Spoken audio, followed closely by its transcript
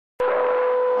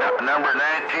Number 19, 10-9.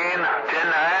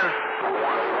 Good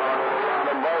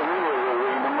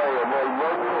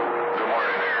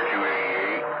morning there,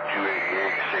 288,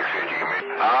 680.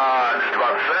 Just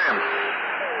about the same.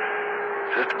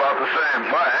 Just about the same.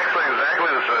 Well, actually,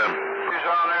 exactly the same. He's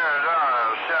on there,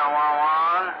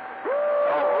 711.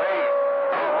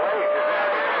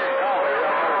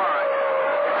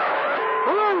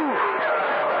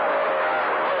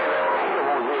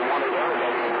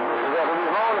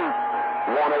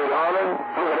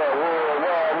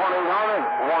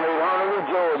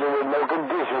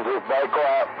 Back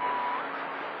quiet.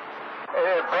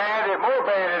 Bandit, more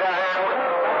Bandit out here.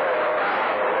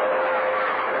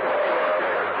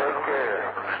 Take care.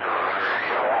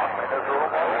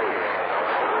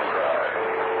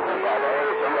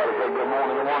 Somebody say good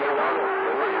morning to 1-800.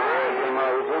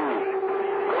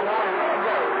 Good morning,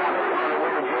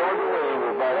 with the Georgia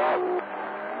Wings back out.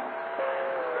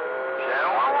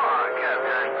 Channel 11,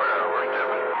 Captain Sparrow, we're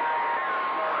stepping.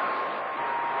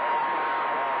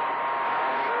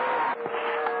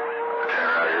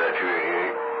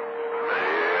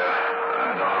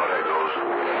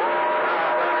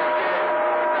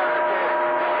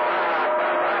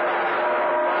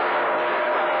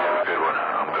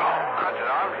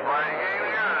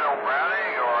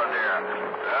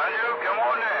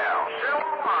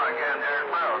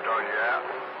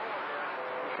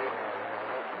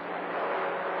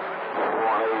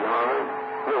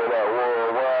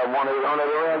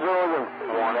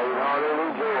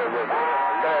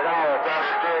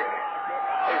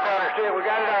 We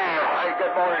got it all. Hey,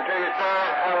 good morning to you, sir.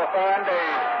 Have a fine day.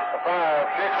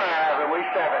 565 and we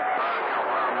 7.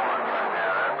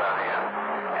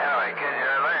 Anyway, get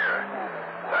you later.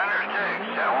 Thunder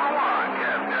 6, 711,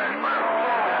 Captain Sparrow.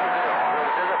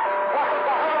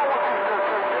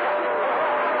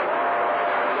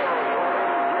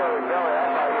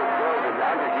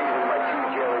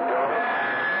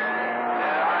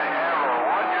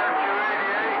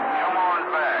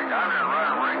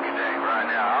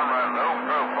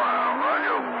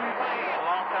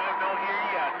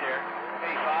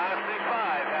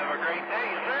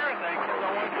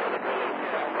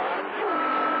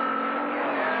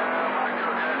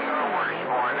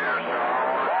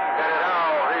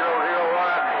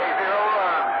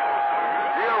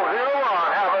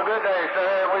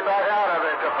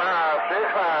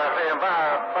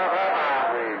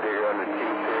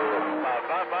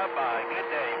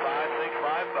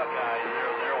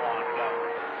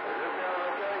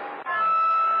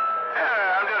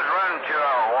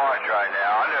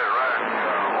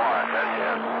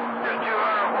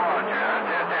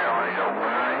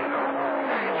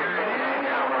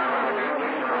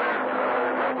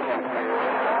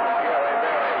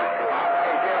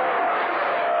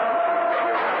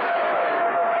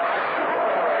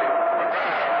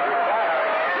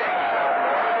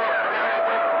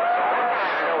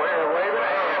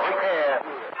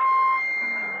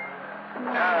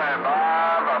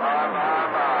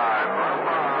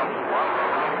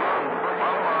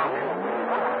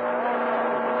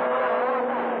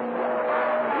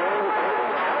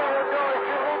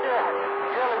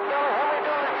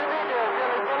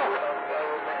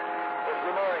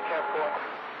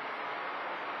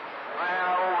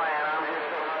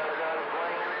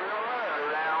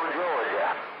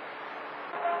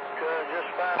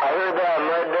 I heard that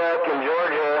mud duck in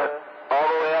Georgia, all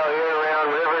the way out here around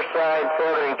Riverside,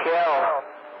 Southern Cal.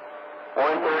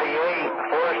 138,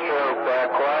 4-stroke, back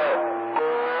quiet.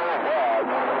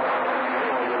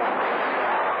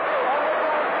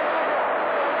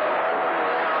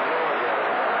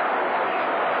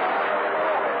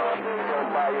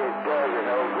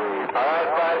 Alright,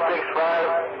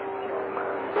 565.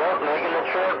 Yep, making the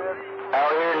trip.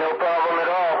 Out here, no problem at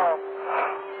all.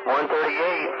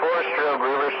 138, 4-stroke,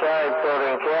 Riverside.